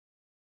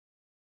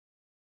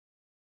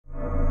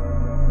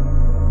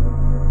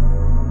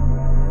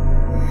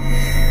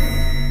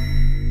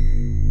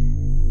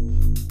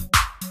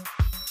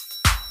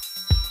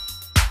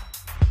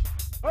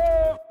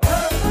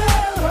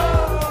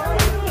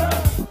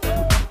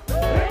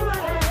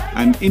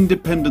An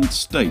independent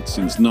state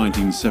since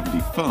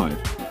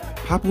 1975,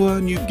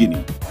 Papua New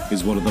Guinea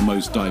is one of the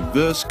most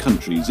diverse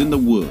countries in the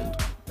world,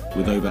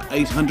 with over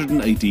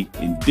 880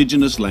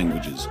 indigenous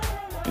languages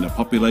in a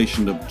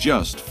population of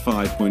just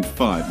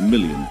 5.5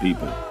 million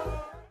people.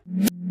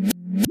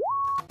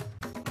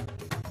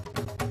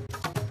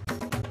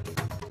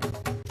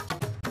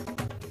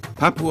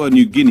 Papua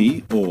New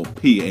Guinea, or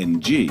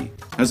PNG,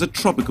 has a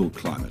tropical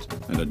climate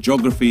and a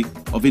geography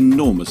of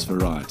enormous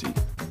variety.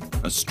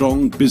 A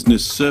strong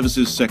business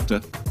services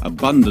sector,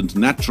 abundant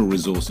natural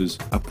resources,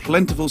 a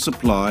plentiful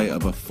supply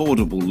of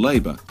affordable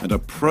labour and a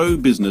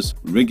pro-business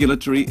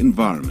regulatory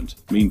environment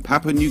mean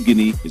Papua New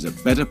Guinea is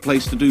a better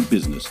place to do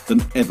business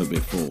than ever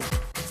before.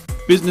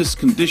 Business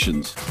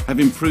conditions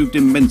have improved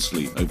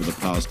immensely over the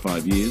past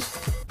 5 years.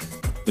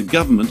 The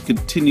government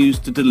continues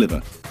to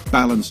deliver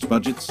balanced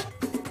budgets.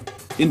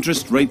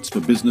 Interest rates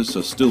for business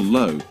are still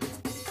low.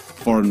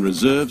 Foreign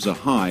reserves are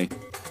high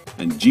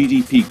and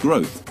GDP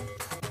growth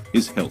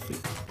is healthy.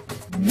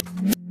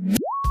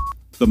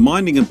 The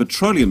mining and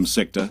petroleum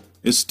sector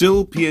is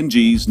still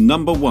PNG's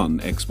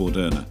 #1 export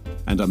earner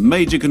and a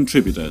major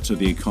contributor to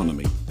the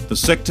economy. The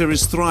sector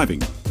is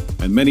thriving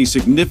and many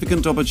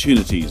significant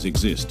opportunities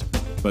exist,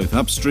 both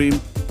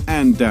upstream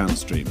and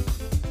downstream.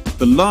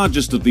 The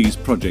largest of these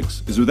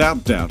projects is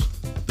without doubt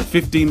the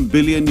 $15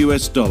 billion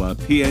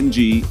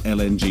PNG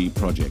LNG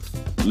project,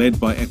 led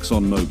by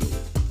ExxonMobil,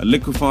 a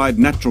liquefied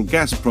natural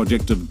gas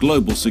project of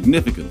global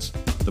significance.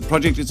 The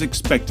project is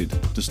expected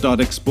to start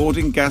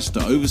exporting gas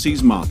to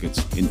overseas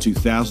markets in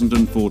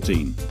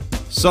 2014.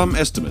 Some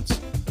estimates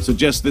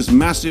suggest this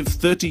massive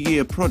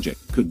 30-year project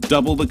could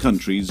double the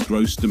country's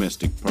gross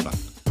domestic product.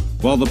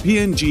 While the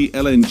PNG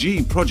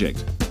LNG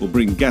project will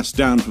bring gas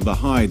down from the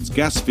Hides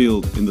gas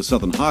field in the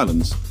Southern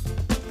Highlands,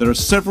 there are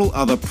several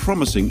other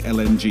promising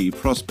LNG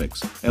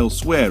prospects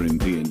elsewhere in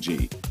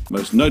PNG,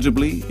 most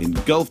notably in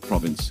Gulf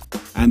Province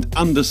and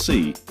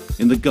undersea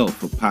in the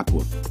Gulf of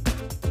Papua.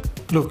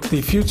 Look,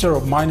 the future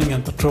of mining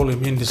and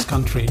petroleum in this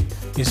country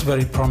is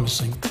very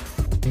promising,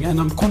 and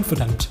I'm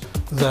confident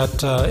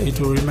that it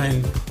will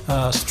remain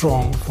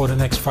strong for the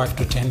next 5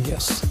 to 10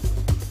 years.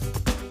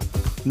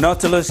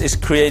 Nautilus is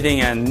creating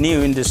a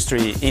new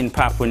industry in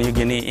Papua New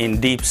Guinea in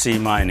deep sea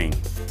mining.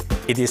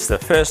 It is the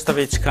first of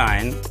its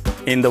kind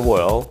in the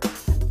world,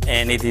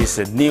 and it is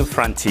a new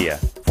frontier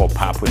for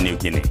Papua New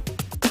Guinea.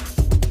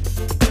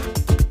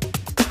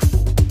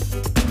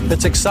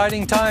 It's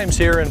exciting times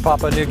here in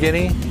Papua New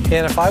Guinea,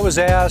 and if I was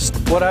asked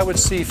what I would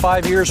see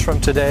 5 years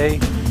from today,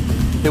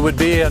 it would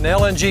be an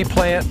LNG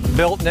plant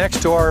built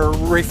next to our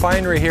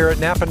refinery here at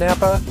Napa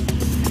Napa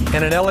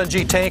and an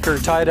LNG tanker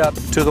tied up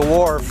to the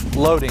wharf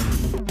loading.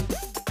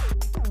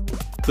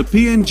 The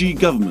PNG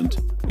government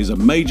is a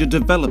major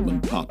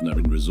development partner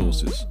in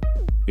resources.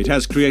 It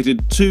has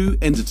created 2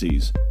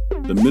 entities,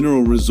 the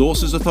Mineral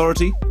Resources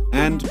Authority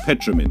and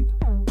Petromin,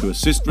 to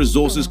assist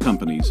resources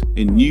companies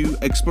in new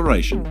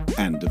exploration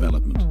and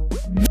development.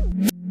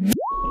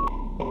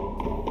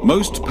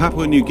 Most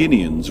Papua New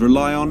Guineans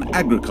rely on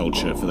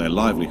agriculture for their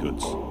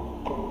livelihoods.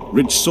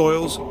 Rich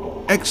soils,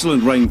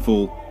 excellent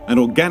rainfall and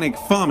organic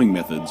farming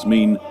methods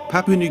mean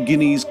Papua New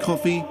Guinea's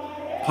coffee,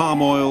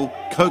 palm oil,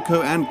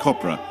 cocoa and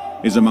copra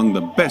is among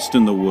the best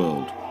in the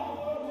world.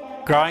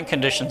 Growing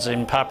conditions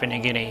in Papua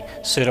New Guinea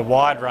suit a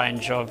wide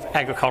range of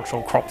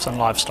agricultural crops and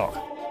livestock.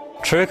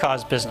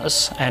 Truakai's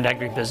business and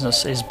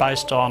agribusiness is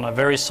based on a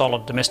very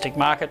solid domestic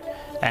market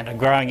and a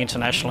growing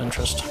international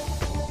interest.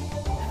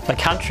 The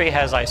country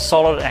has a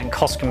solid and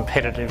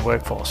cost-competitive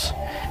workforce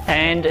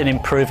and an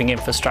improving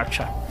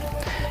infrastructure.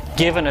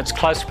 Given its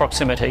close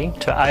proximity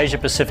to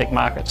Asia-Pacific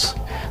markets,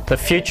 the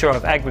future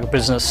of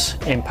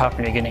agribusiness in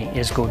Papua New Guinea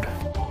is good.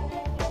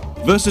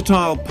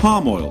 Versatile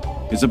palm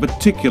oil is a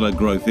particular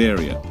growth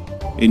area.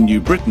 In New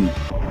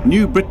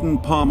Britain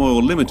Palm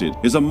Oil Limited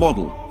is a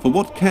model for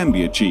what can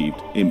be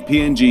achieved in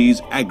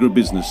PNG's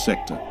agribusiness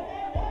sector.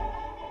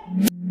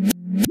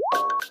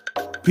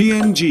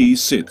 PNG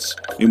sits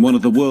in one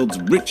of the world's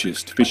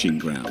richest fishing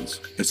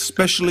grounds,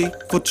 especially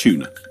for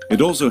tuna.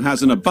 It also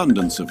has an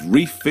abundance of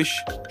reef fish,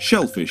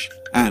 shellfish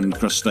and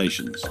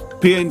crustaceans.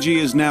 PNG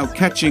is now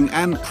catching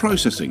and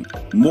processing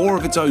more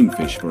of its own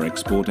fish for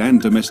export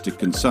and domestic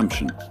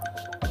consumption.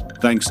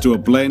 Thanks to a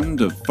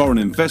blend of foreign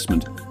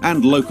investment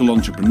and local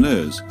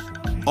entrepreneurs,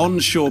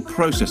 onshore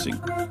processing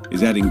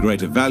is adding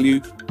greater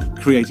value,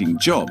 creating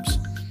jobs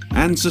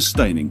and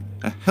sustaining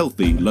a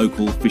healthy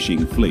local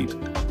fishing fleet.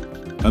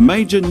 A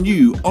major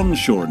new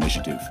onshore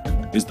initiative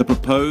is the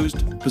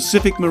proposed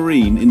Pacific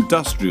Marine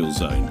Industrial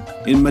Zone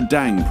in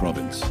Madang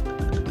Province.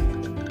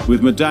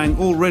 With Madang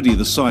already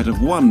the site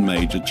of one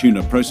major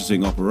tuna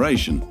processing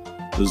operation,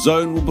 the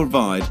zone will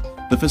provide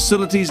the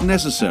facilities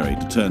necessary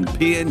to turn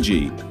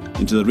PNG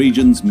into the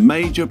region's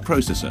major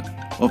processor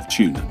of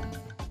tuna.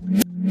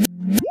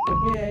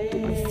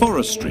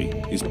 Forestry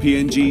is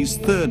PNG's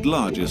third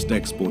largest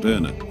export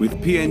earner,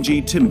 with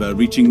PNG timber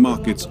reaching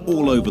markets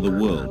all over the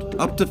world.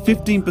 Up to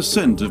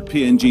 15% of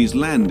PNG's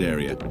land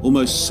area,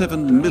 almost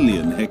 7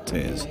 million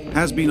hectares,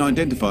 has been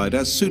identified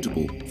as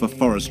suitable for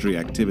forestry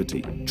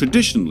activity.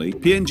 Traditionally,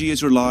 PNG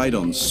has relied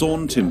on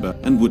sawn timber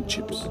and wood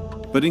chips,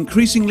 but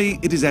increasingly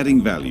it is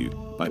adding value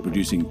by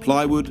producing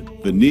plywood,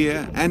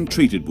 veneer and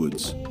treated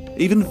woods,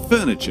 even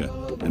furniture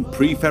and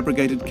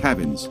prefabricated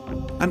cabins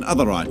and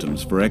other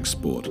items for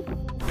export.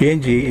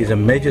 PNG is a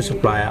major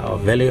supplier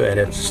of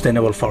value-added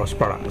sustainable forest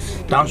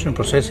products. Downstream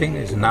processing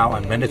is now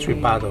a mandatory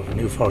part of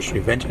new forestry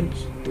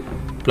ventures.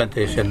 The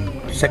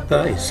plantation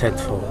sector is set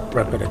for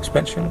rapid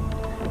expansion,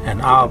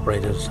 and our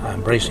operators are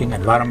embracing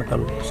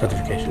environmental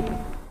certification.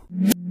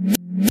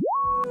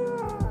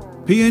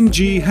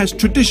 PNG has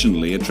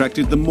traditionally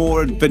attracted the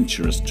more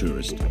adventurous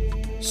tourist,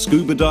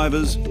 scuba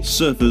divers,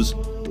 surfers,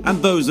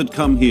 and those that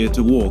come here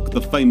to walk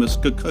the famous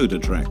Kokoda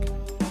track.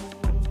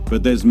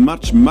 But there's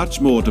much,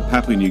 much more to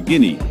Papua New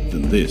Guinea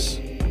than this.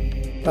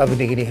 Papua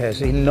New Guinea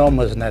has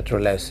enormous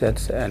natural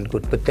assets and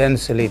could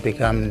potentially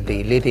become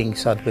the leading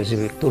South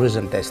Pacific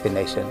tourism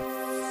destination.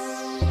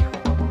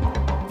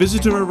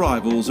 Visitor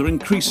arrivals are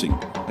increasing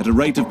at a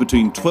rate of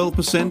between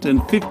 12% and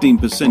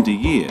 15% a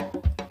year,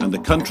 and the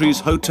country's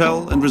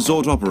hotel and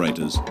resort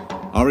operators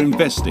are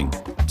investing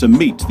to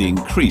meet the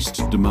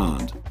increased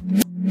demand.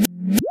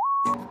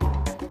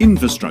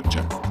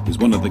 Infrastructure is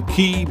one of the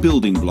key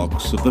building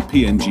blocks of the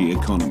PNG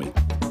economy.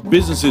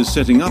 Businesses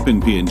setting up in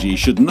PNG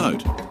should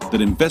note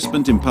that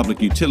investment in public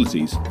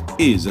utilities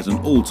is at an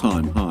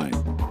all-time high.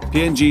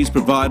 PNG's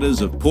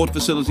providers of port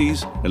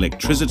facilities,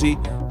 electricity,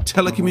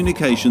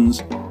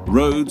 telecommunications,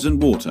 roads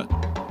and water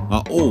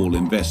are all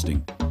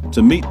investing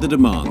to meet the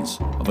demands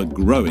of a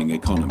growing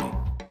economy.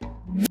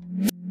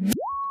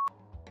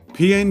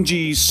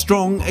 PNG's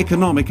strong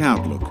economic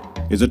outlook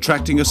is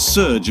attracting a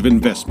surge of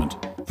investment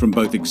from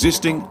both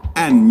existing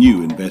and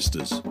new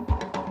investors.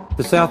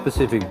 The South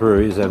Pacific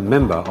Brewery is a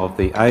member of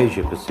the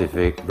Asia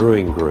Pacific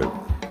Brewing Group.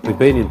 We've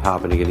been in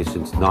Papua New Guinea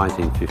since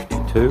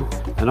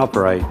 1952 and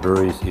operate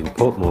breweries in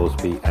Port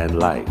Moresby and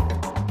Lae.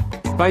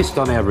 Based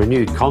on our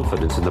renewed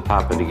confidence in the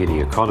Papua New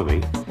Guinea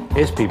economy,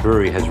 SP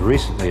Brewery has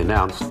recently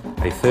announced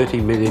a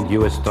 $30 million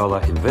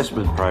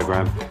investment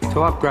program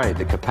to upgrade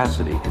the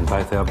capacity in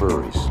both our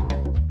breweries.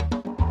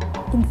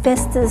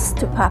 Investors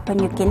to Papua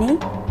New Guinea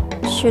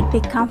should be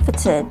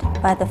comforted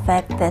by the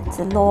fact that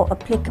the law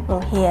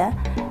applicable here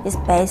is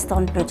based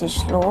on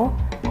British law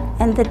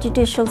and the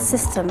judicial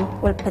system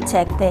will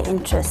protect their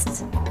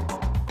interests.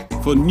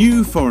 For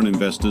new foreign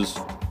investors,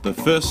 the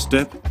first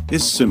step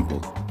is simple.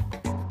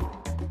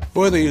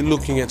 Whether you're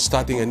looking at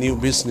starting a new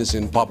business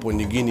in Papua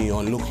New Guinea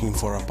or looking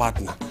for a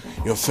partner,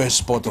 your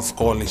first port of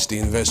call is the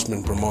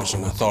Investment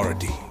Promotion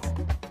Authority.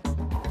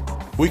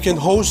 We can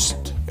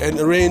host and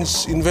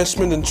arrange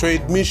investment and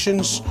trade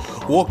missions,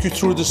 walk you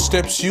through the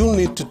steps you'll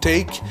need to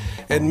take,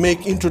 and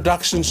make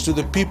introductions to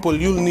the people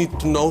you'll need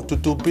to know to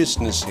do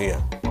business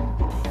here.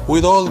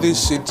 With all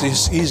this, it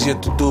is easier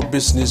to do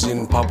business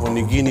in Papua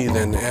New Guinea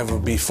than ever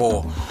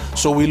before,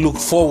 so we look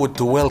forward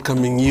to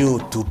welcoming you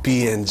to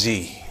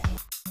PNG.